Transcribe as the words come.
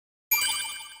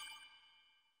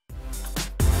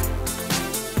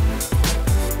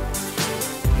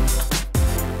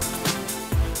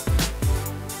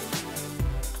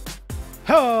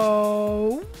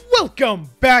Oh, welcome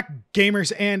back,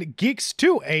 gamers and geeks,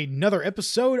 to another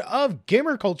episode of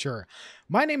Gamer Culture.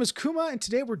 My name is Kuma, and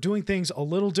today we're doing things a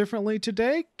little differently.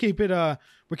 Today, we're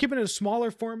keeping it a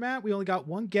smaller format. We only got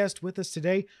one guest with us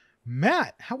today.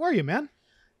 Matt, how are you, man?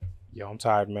 Yo, I'm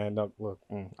tired, man. Look,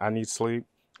 I need sleep.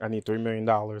 I need $3 million,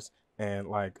 and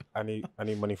I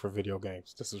need money for video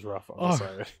games. This is rough. I'm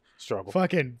sorry. Struggle.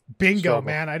 Fucking bingo, Struggle.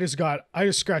 man. I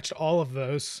just scratched all of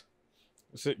those.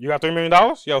 You got $3 million?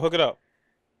 Yo, hook it up.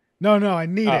 No, I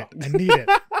need it. I need it.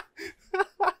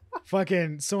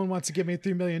 Fucking someone wants to give me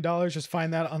 $3 million. Just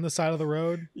find that on the side of the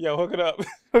road. Yo, hook it up.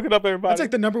 Hook it up, everybody. That's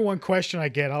like the number one question I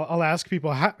get. I'll ask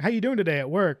people, how you doing today at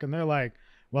work? And they're like,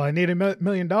 well, I need $1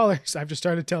 million. I've just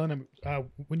started telling them,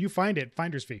 when you find it,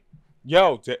 finder's fee.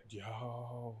 Yo, hook it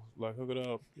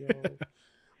up. Yo.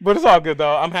 But it's all good,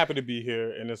 though. I'm happy to be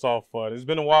here, and it's all fun. It's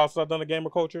been a while since I've done a Gamer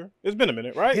Culture. It's been a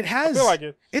minute, right? It has. I feel like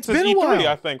it. It's since been a E3, while.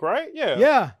 I think, right? Yeah.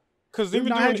 Yeah. Because We've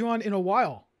not had you on in a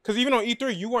while. Because even on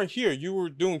E3, you weren't here. You were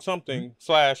doing something /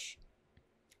 I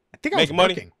think I was make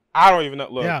money. working. I don't even know.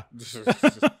 Look, Yeah.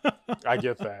 I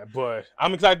get that, but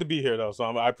I'm excited to be here though. So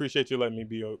I appreciate you letting me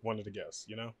be one of the guests.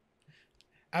 You know,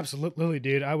 Absolutely,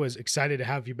 dude. I was excited to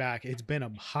have you back. It's been a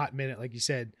hot minute, like you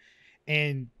said.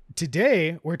 And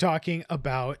today we're talking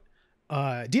about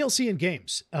DLC in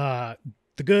games. The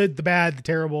good, the bad, the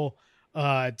terrible.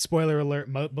 Spoiler alert,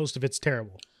 most of it's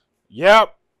terrible.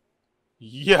 Yep.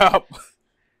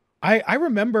 I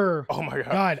remember. Oh my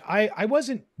god. I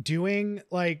wasn't doing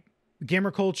like gamer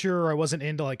culture, or I wasn't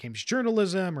into like games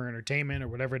journalism or entertainment or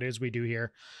whatever it is we do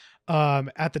here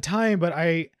at the time, but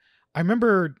I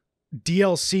remember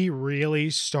DLC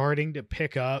really starting to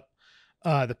pick up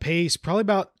the pace probably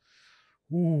about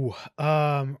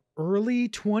early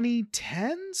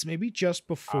 2010s, maybe just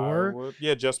before.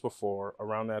 Just before,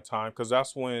 around that time, because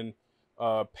that's when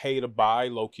pay to buy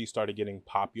low-key started getting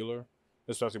popular,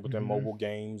 especially within mobile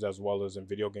games as well as in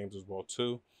video games as well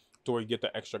too, to where you get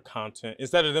the extra content.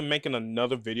 Instead of them making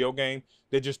another video game,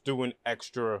 they're just doing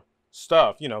extra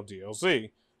stuff,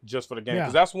 DLC, just for the game.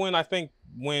 Because that's when I think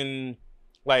I'm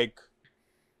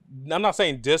not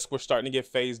saying discs were starting to get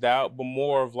phased out, but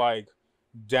more of like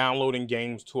downloading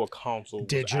games to a console.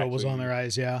 Digital was on the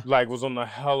rise, yeah. Was on the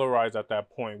hella rise at that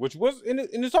point, which was, and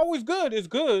it's always good. It's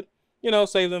good,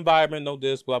 save the environment, no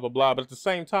disc, blah, blah, blah. But at the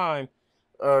same time,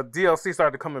 DLC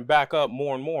started coming back up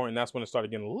more and more, and that's when it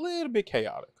started getting a little bit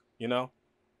chaotic,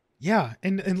 Yeah,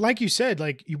 and like you said,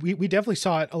 like we definitely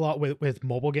saw it a lot with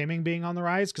mobile gaming being on the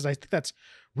rise, because I think that's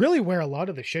really where a lot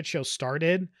of the shit show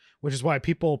started, which is why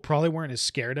people probably weren't as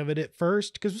scared of it at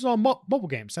first, because it was all mobile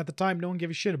games. At the time, no one gave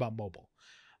a shit about mobile.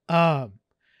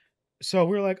 So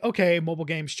we were like, okay, mobile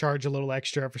games charge a little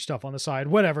extra for stuff on the side,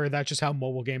 whatever. That's just how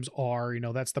mobile games are,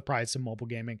 that's the price of mobile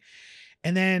gaming.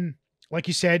 And then, like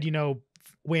you said,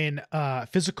 when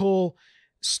physical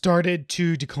started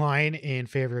to decline in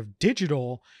favor of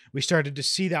digital, we started to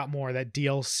see that more, that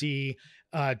DLC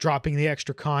dropping the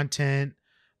extra content.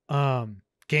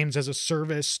 Games as a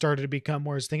service started to become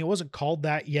more as a thing. It wasn't called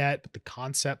that yet, but the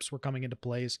concepts were coming into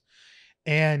place.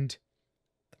 And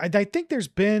I think there's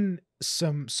been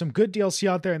some good DLC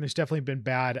out there, and there's definitely been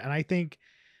bad. And I think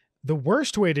the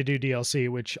worst way to do DLC,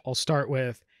 which I'll start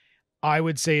with, I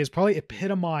would say is probably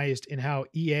epitomized in how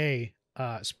EA,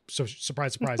 so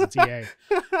surprise, it's EA,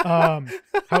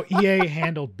 how EA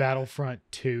handled Battlefront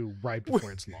 2 right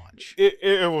before its launch.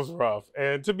 It was rough.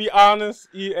 And to be honest,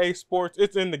 EA Sports,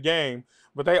 it's in the game,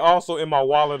 but they also in my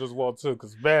wallet as well too,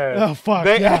 because man,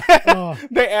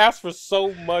 they asked for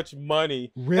so much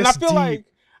money. And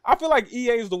I feel like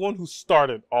EA is the one who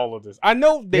started all of this. I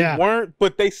know they weren't,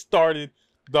 but they started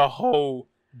the whole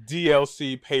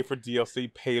DLC, pay for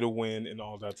DLC, pay to win, and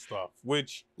all that stuff.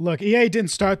 Which, look, EA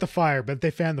didn't start the fire, but they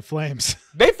fanned the flames.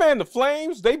 They fanned the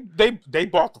flames. They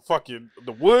bought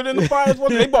the wood in the fire.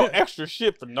 They bought extra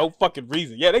shit for no fucking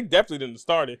reason. Yeah, they definitely didn't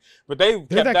start it, but they're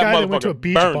kept that guy motherfucker that went to a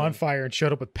beach burning. bonfire and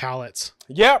showed up with pallets.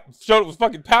 Yep, showed up with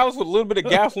fucking pallets with a little bit of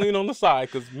gasoline on the side.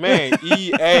 Because man,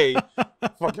 EA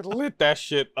fucking lit that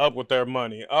shit up with their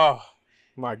money. Oh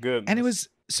my goodness. And it was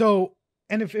so.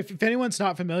 And if anyone's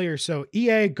not familiar, so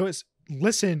EA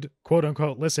quote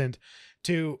unquote, listened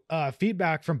to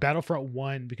feedback from Battlefront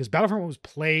 1, because Battlefront 1 was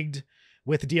plagued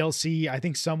with DLC. I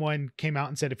think someone came out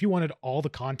and said, if you wanted all the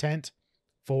content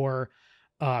for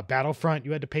Battlefront,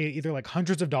 you had to pay either like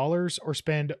hundreds of dollars or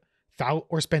spend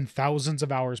thousands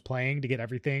of hours playing to get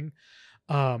everything.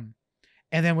 And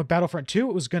then with Battlefront 2,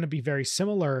 it was going to be very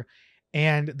similar.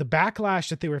 And the backlash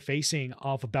that they were facing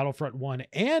off of Battlefront 1,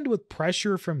 and with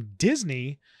pressure from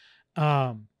Disney,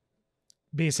 because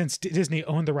since Disney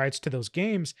owned the rights to those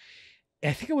games,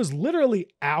 I think it was literally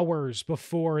hours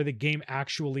before the game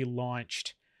actually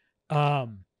launched,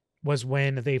 was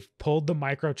when they've pulled the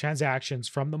microtransactions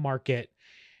from the market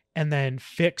and then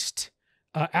fixed,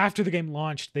 after the game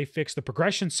launched, they fixed the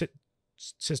progression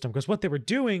system. Because what they were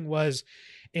doing was,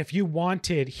 if you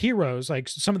wanted heroes, like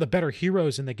some of the better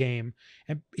heroes in the game,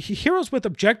 and heroes with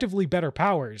objectively better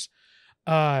powers,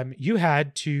 you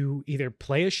had to either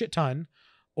play a shit ton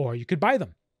or you could buy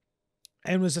them.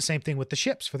 And it was the same thing with the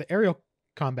ships for the aerial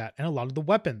combat and a lot of the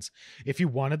weapons. If you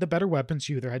wanted the better weapons,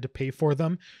 you either had to pay for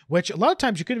them, which a lot of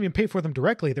times you couldn't even pay for them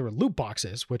directly. There were loot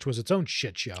boxes, which was its own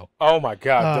shit show. Oh my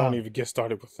God. Don't even get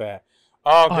started with that.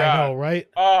 Oh God. I know, right?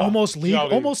 Almost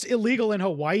illegal in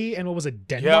Hawaii. And what was it?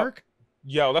 Denmark?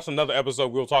 Yep. Yo, that's another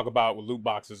episode we'll talk about with loot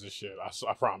boxes and shit.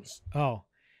 I promise. Oh,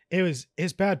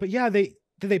 it's bad. But yeah, they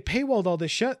paywalled all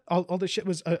this shit. All this shit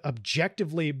was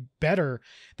objectively better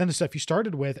than the stuff you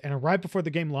started with. And right before the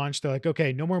game launched, they're like,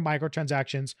 okay, no more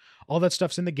microtransactions. All that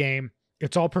stuff's in the game.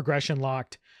 It's all progression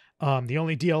locked. The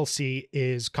only DLC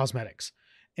is cosmetics.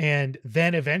 And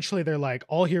then eventually they're like,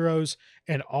 all heroes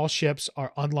and all ships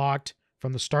are unlocked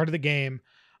from the start of the game.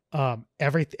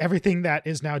 Everything that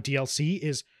is now DLC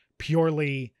is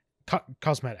purely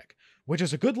cosmetic, which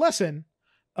is a good lesson.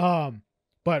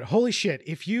 But holy shit,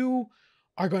 if you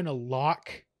are going to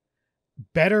lock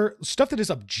better stuff that is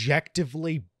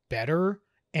objectively better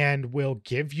and will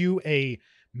give you a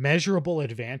measurable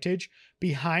advantage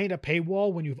behind a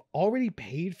paywall when you've already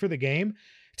paid for the game,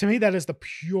 to me, that is the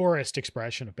purest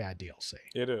expression of bad DLC.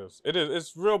 It is.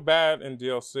 It's real bad in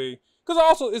DLC.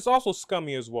 Because it's also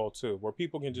scummy as well, too, where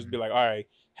people can just be like, all right,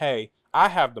 hey, I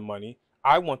have the money.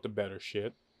 I want the better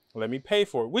shit. Let me pay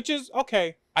for it, which is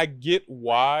okay. I get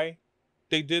why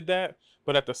they did that.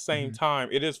 But at the same time,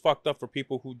 it is fucked up for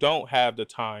people who don't have the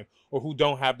time or who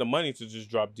don't have the money to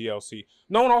just drop DLC.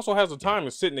 No one also has the time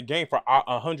to sit in the game for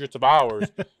hundreds of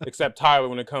hours, except Tyler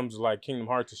when it comes to like Kingdom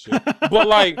Hearts and shit. But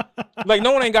like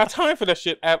no one ain't got time for that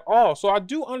shit at all. So I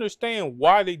do understand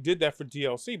why they did that for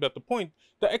DLC. But the point,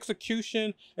 the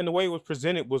execution and the way it was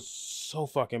presented was so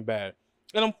fucking bad.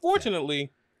 And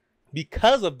unfortunately,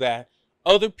 because of that,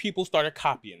 other people started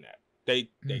copying that. They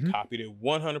copied it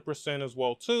 100% as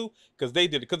well too, because they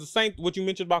did it. Because the same what you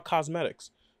mentioned about cosmetics,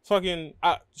 fucking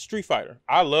Street Fighter.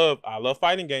 I love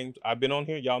fighting games. I've been on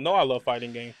here, y'all know I love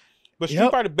fighting games. But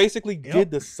Street Fighter basically did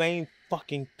the same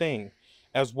fucking thing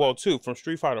as well too. From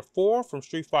Street Fighter 4, from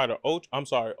Street Fighter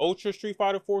Ultra Street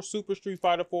Fighter 4, Super Street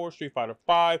Fighter 4, Street Fighter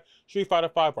 5, Street Fighter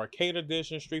 5 Arcade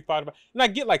Edition, Street Fighter 5. And I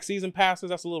get like season passes.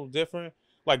 That's a little different,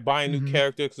 like buying new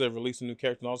characters because they're releasing new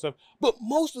characters and all that stuff. But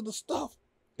most of the stuff,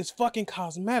 it's fucking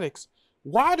cosmetics.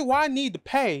 Why do I need to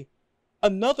pay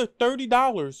another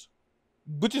 $30,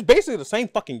 which is basically the same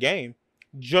fucking game,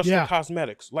 just for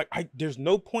cosmetics? Like, there's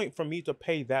no point for me to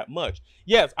pay that much.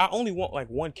 Yes, I only want like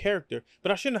one character,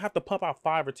 but I shouldn't have to pump out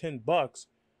 $5 or $10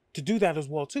 to do that as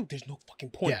well too. There's no fucking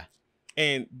point. Yeah.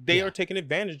 And they are taking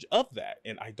advantage of that,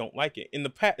 and I don't like it. In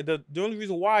the only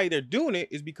reason why they're doing it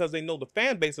is because they know the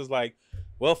fan base is like,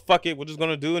 well, fuck it, we're just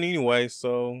gonna do it anyway,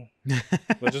 so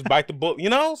we'll just bite the bullet, you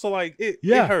know? So like it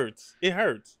hurts. It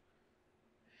hurts.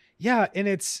 Yeah, and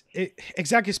it's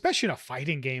exactly, especially in a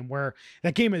fighting game where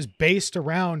that game is based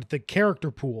around the character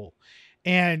pool.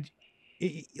 And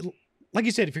like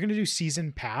you said, if you're gonna do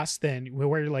season pass, then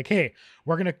where you're like, hey,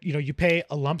 we're gonna, you pay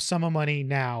a lump sum of money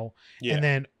now, and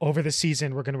then over the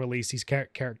season we're gonna release these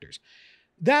characters.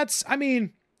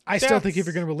 I still think if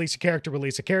you're going to release a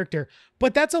character,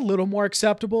 but that's a little more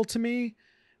acceptable to me.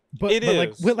 But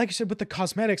like you said, with the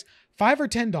cosmetics, $5 or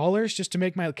 $10 just to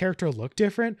make my character look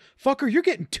different, fucker, you're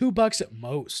getting $2 at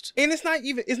most. And it's not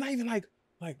even like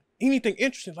anything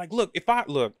interesting. Like, look,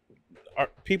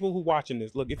 people who watching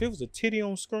this, look, if it was a titty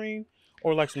on screen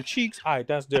or like some cheeks, all right,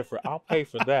 that's different. I'll pay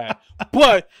for that.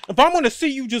 But if I'm going to see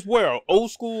you just wear an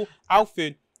old school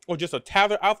outfit or just a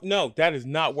tattered outfit, no, that is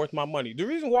not worth my money. The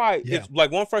reason why it's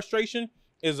like one frustration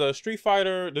is the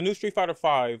new Street Fighter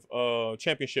 5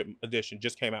 Championship Edition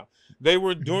just came out. They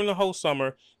were during the whole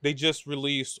summer, they just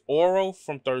released Oro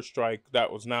from Third Strike,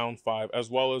 that was now in 5,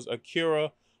 as well as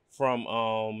Akira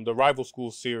from the Rival School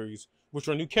series, which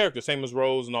were new characters, same as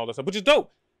Rose and all that stuff, which is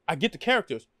dope. I get the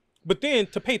characters. But then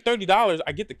to pay $30,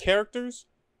 I get the characters,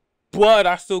 but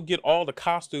I still get all the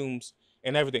costumes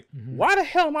and everything. Why the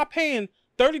hell am I paying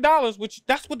 $30, which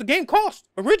that's what the game cost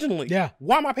originally? Yeah.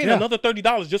 Why am I paying another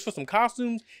 $30 just for some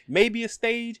costumes, maybe a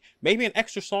stage, maybe an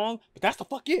extra song? But that's the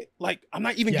fuck it. Like, I'm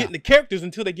not even getting the characters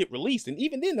until they get released. And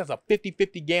even then, that's a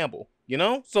 50-50 gamble, you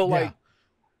know? So, like,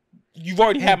 you've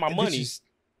already had my money.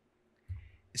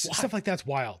 Stuff like that's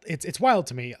wild. It's wild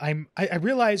to me. I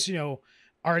realize,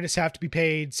 artists have to be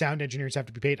paid, sound engineers have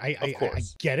to be paid. I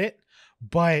get it.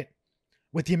 But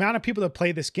with the amount of people that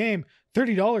play this game,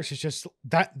 $30 is just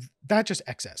that's just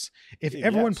excess. If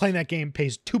everyone playing that game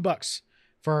pays $2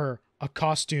 for a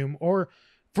costume or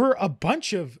for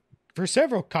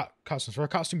several costumes, for a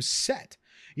costume set,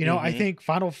 I think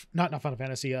not Final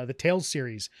Fantasy, the Tales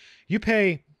series, you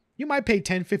might pay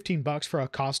 $10-15 for a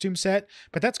costume set,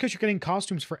 but that's because you're getting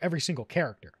costumes for every single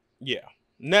character. Yeah.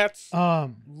 And that's a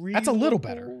little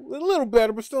better. A little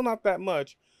better, but still not that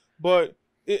much. But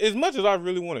as much as I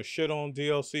really want to shit on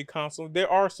DLC constantly,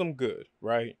 there are some good,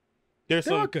 right? There's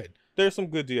some good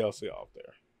DLC out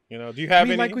there. Do you have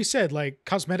any? Like we said, like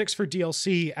cosmetics for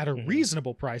DLC at a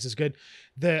reasonable price is good.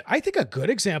 I think a good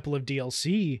example of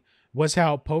DLC was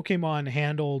how Pokemon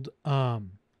handled the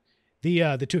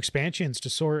 2 expansions to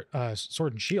Sword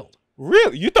and Shield.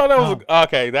 Really? You thought that was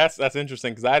okay? That's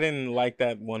interesting because I didn't like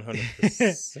that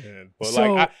 100%. But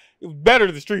so,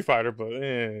 better than Street Fighter, but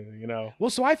Well,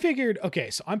 so I figured, okay,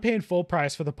 so I'm paying full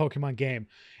price for the Pokemon game.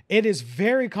 It is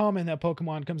very common that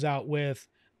Pokemon comes out with.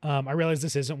 I realize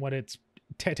this isn't what it's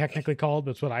technically called,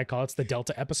 but it's what I call it's the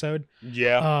Delta episode.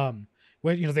 Yeah.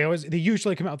 When they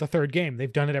usually come out with the 3rd game.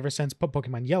 They've done it ever since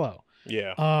Pokemon Yellow.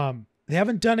 Yeah. They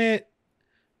haven't done it.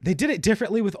 They did it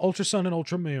differently with Ultra Sun and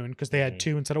Ultra Moon because they had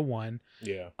 2 instead of 1.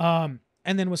 Yeah.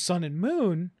 And then with Sun and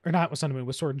Moon, or not with Sun and Moon,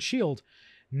 with Sword and Shield,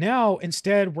 now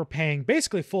instead we're paying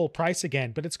basically full price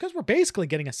again, but it's because we're basically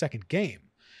getting a second game,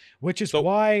 which is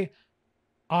why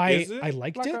I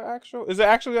liked it. Is it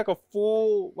actually like a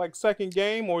full second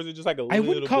game, or is it just like a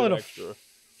little bit extra?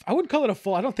 I wouldn't call it a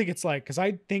full. I don't think it's because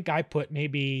I think I put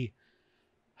maybe.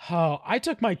 I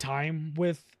took my time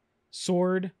with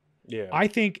Sword. Yeah. I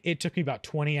think it took me about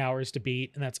 20 hours to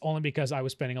beat, and that's only because I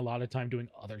was spending a lot of time doing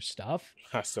other stuff.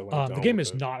 The game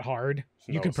is not hard.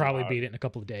 You could probably beat it in a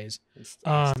couple of days.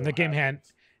 The game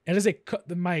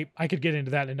I could get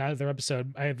into that in another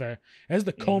episode. As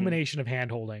the culmination of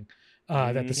hand holding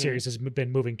that the series has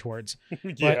been moving towards.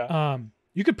 Yeah. But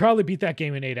you could probably beat that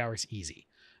game in 8 hours easy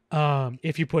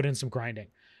if you put in some grinding.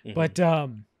 But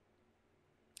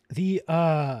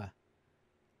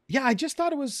yeah, I just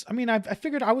thought it was, I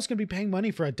figured I was going to be paying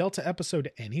money for a Delta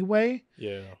episode anyway.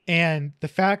 Yeah. And the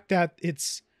fact that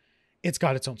it's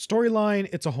got its own storyline,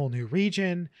 it's a whole new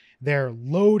region. They're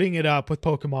loading it up with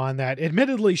Pokemon that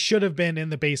admittedly should have been in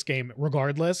the base game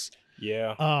regardless.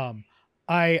 Yeah.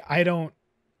 I don't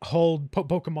hold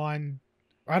Pokemon,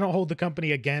 I don't hold the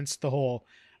company against the whole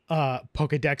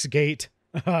Pokedex gate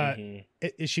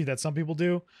issue that some people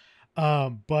do.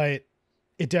 But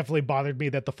it definitely bothered me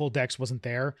that the full dex wasn't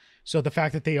there. So the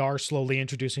fact that they are slowly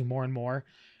introducing more and more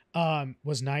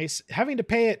was nice. Having to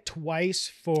pay it twice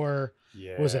for,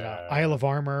 was it Isle of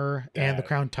Armor and the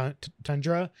Crown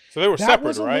Tundra? So they were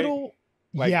separate, right?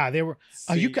 Yeah, they were.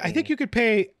 I think you could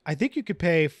pay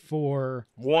for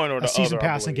one or the season other,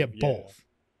 pass and get both.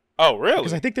 Oh, really?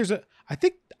 Because I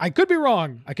think I could be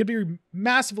wrong. I could be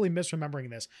massively misremembering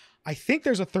this. I think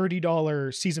there's a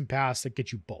 $30 season pass that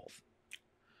gets you both.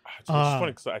 It's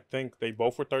funny because I think they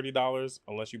both were $30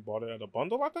 unless you bought it at a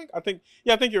bundle. I think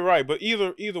you're right. But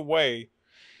either way,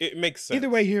 it makes sense. Either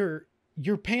way, you're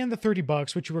paying the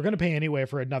 $30, which you were going to pay anyway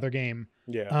for another game.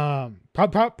 Yeah.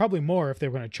 Probably more if they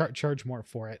were going to charge more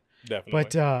for it. Definitely.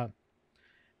 But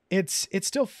it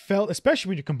still felt, especially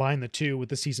when you combine the 2 with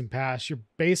the season pass, you're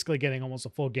basically getting almost a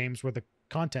full game's worth of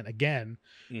content again,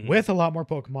 with a lot more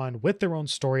Pokemon, with their own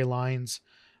storylines,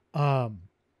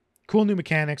 cool new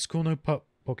mechanics, cool new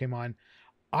Pokemon.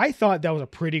 I thought that was a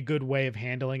pretty good way of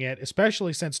handling it,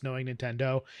 especially since knowing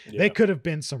Nintendo, they could have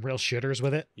been some real shitters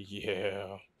with it.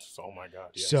 Yeah. Oh my God.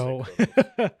 Yes, so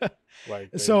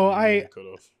I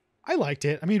liked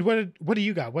it. What do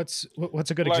you got? What's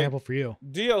a good example for you?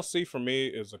 DLC for me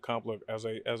is a complex as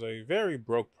a very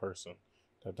broke person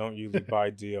that don't usually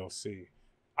buy DLC.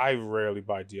 I rarely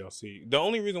buy DLC. The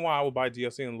only reason why I would buy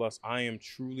DLC unless I am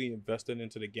truly invested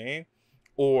into the game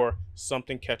or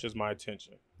something catches my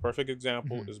attention. Perfect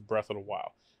example is Breath of the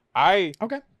Wild. I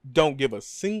don't give a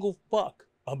single fuck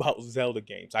about Zelda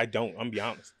games. I don't, I'm gonna be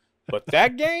honest. But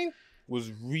that game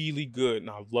was really good and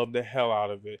I loved the hell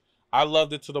out of it. I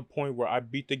loved it to the point where I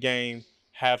beat the game,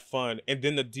 had fun, and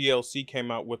then the DLC came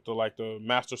out with the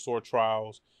Master Sword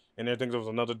Trials, and I think there was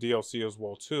another DLC as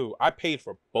well too. I paid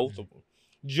for both of them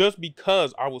just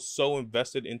because I was so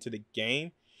invested into the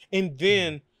game. And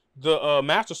then the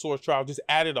Master Sword Trial just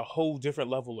added a whole different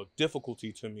level of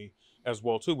difficulty to me as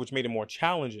well too, which made it more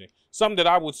challenging. Something that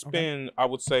I would spend, I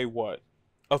would say,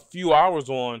 a few hours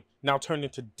on now turned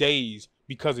into days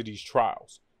because of these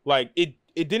trials. Like it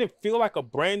didn't feel like a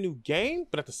brand new game,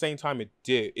 but at the same time it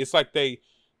did. It's like they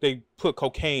put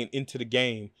cocaine into the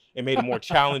game and made it more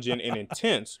challenging and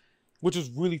intense, which is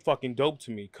really fucking dope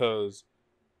to me because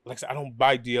like I said, I don't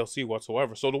buy DLC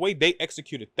whatsoever. So the way they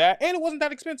executed that, and it wasn't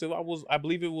that expensive. I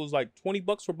believe it was like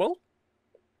 $20 for both.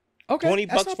 Okay,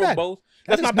 $20 for both.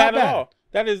 That's not bad at all.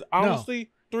 That is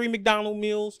honestly 3 McDonald's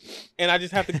meals, and I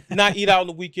just have to not eat out on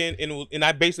the weekend, and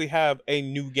I basically have a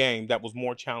new game that was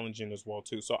more challenging as well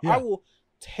too. So I will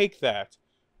take that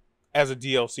as a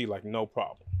DLC, like no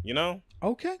problem. You know?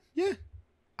 Okay, yeah,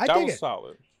 that was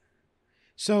solid.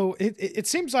 So it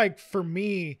seems like for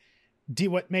me,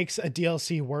 what makes a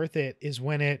DLC worth it is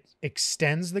when it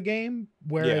extends the game,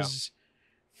 whereas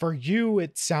for you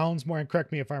it sounds more, and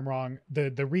correct me if I'm wrong,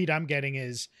 the read I'm getting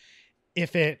is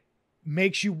if it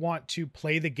makes you want to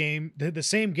play the game, the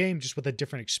same game, just with a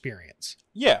different experience.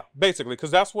 Yeah, basically, because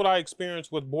that's what I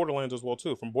experienced with Borderlands as well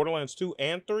too. From Borderlands 2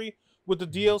 and 3, with the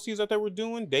DLCs that they were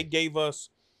doing, they gave us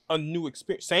a new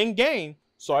experience. Same game,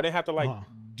 so I didn't have to like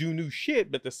do new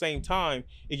shit, but at the same time,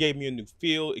 it gave me a new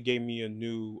feel. It gave me a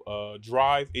new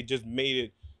drive. It just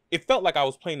made it felt like I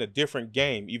was playing a different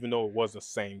game, even though it was the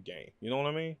same game. You know what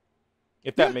I mean?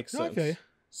 If that makes sense. Okay.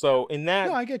 So in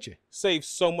that, I get you. Saves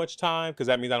so much time, because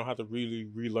that means I don't have to really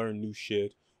relearn new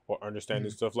shit or understand new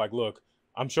stuff. Like, look,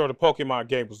 I'm sure the Pokemon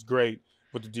game was great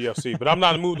with the DLC, but I'm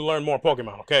not in the mood to learn more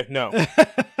Pokemon. Okay, no,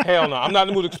 hell no. I'm not in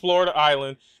the mood to explore the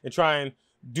island and try and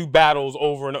do battles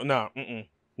over and over.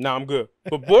 No, I'm good.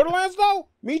 But Borderlands though,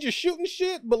 me just shooting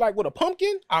shit, but like with a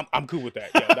pumpkin, I'm cool with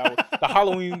that. Yeah, that was, the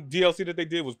Halloween DLC that they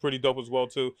did was pretty dope as well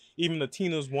too. Even the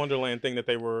Tina's Wonderland thing that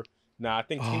they were. Nah, I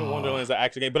think Tina Wonderland is an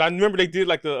action game. But I remember they did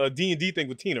like the D&D thing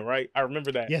with Tina, right? I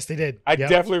remember that. Yes, they did. I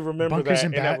definitely remember Bunkers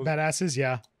that. And badasses,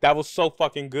 yeah. That was so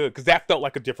fucking good, because that felt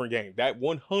like a different game. That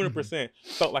 100%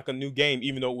 felt like a new game,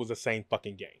 even though it was the same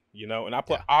fucking game, you know? And I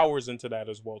put hours into that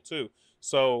as well, too.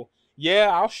 So, yeah,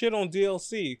 I'll shit on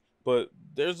DLC, but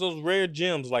there's those rare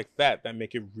gems like that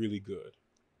make it really good.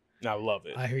 And I love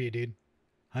it. I hear you, dude.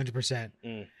 100%.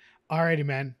 Alrighty,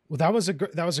 man. Well, that was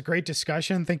a great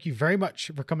discussion. Thank you very much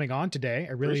for coming on today.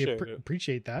 I really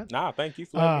appreciate that. Nah, thank you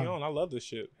for letting me on. I love this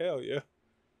shit. Hell yeah.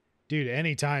 Dude,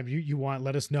 anytime you want,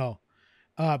 let us know.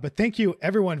 But thank you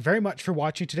everyone very much for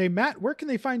watching today. Matt, where can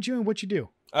they find you and what you do?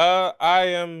 I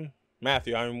am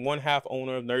Matthew. I'm one half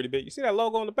owner of Nerdy Bit. You see that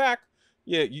logo on the back?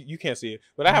 Yeah, you can't see it,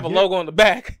 but I have a logo on the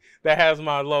back that has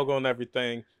my logo and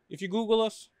everything. If you Google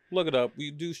us, look it up.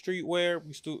 We do streetwear,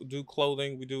 we do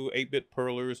clothing, we do 8-bit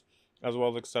perlers, as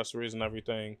well as accessories and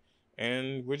everything.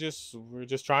 And we're just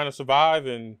trying to survive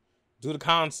and do the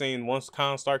con scene once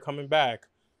cons start coming back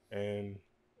and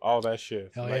all that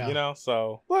shit. You know,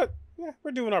 so, but yeah,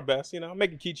 we're doing our best, you know,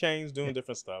 making keychains, doing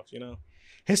different stuff, you know.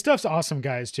 His stuff's awesome,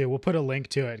 guys, too. We'll put a link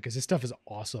to it because his stuff is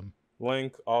awesome.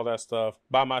 Link, all that stuff.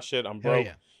 Buy my shit. I'm broke.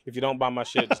 If you don't buy my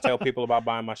shit, just tell people about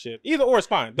buying my shit. Either or, it's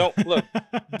fine. Don't look.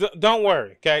 Don't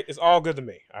worry. Okay, it's all good to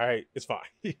me. All right, it's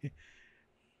fine.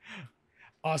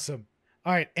 Awesome.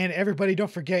 All right, and everybody, don't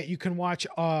forget you can watch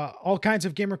all kinds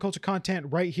of gamer culture content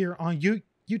right here on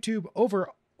YouTube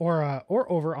over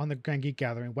on the Grand Geek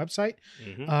Gathering website,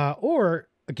 or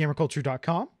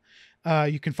gamerculture.com.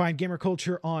 You can find Gamer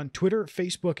Culture on Twitter,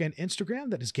 Facebook, and Instagram.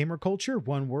 That is Gamer Culture,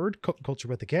 one word, culture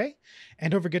with a K.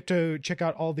 And don't forget to check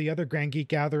out all the other Grand Geek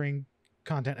Gathering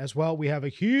content as well. We have a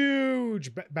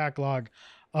huge backlog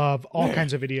of all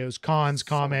kinds of videos, cons,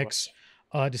 comics,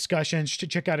 discussions. To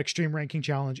check out Extreme Ranking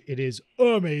Challenge. It is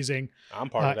amazing. I'm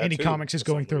part of that Any too, comics is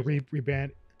going through a rebrand.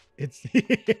 It's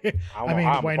I mean,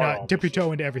 why not dip your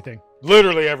toe into everything?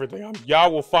 Literally everything.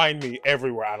 Y'all will find me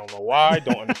everywhere. I don't know why.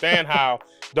 Don't understand how.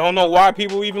 Don't know why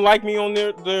people even like me on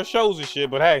their shows and shit.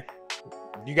 But hey,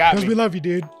 you got me. Because we love you,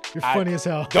 dude. You're funny as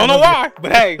hell. Don't know why,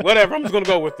 but hey, whatever. I'm just gonna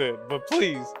go with it. But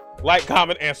please like,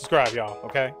 comment, and subscribe, y'all.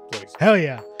 Okay, please. Hell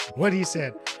yeah. What he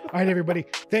said. All right, everybody.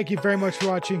 Thank you very much for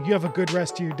watching. You have a good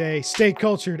rest of your day. Stay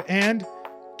cultured and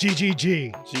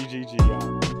GGG. GGG,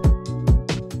 y'all.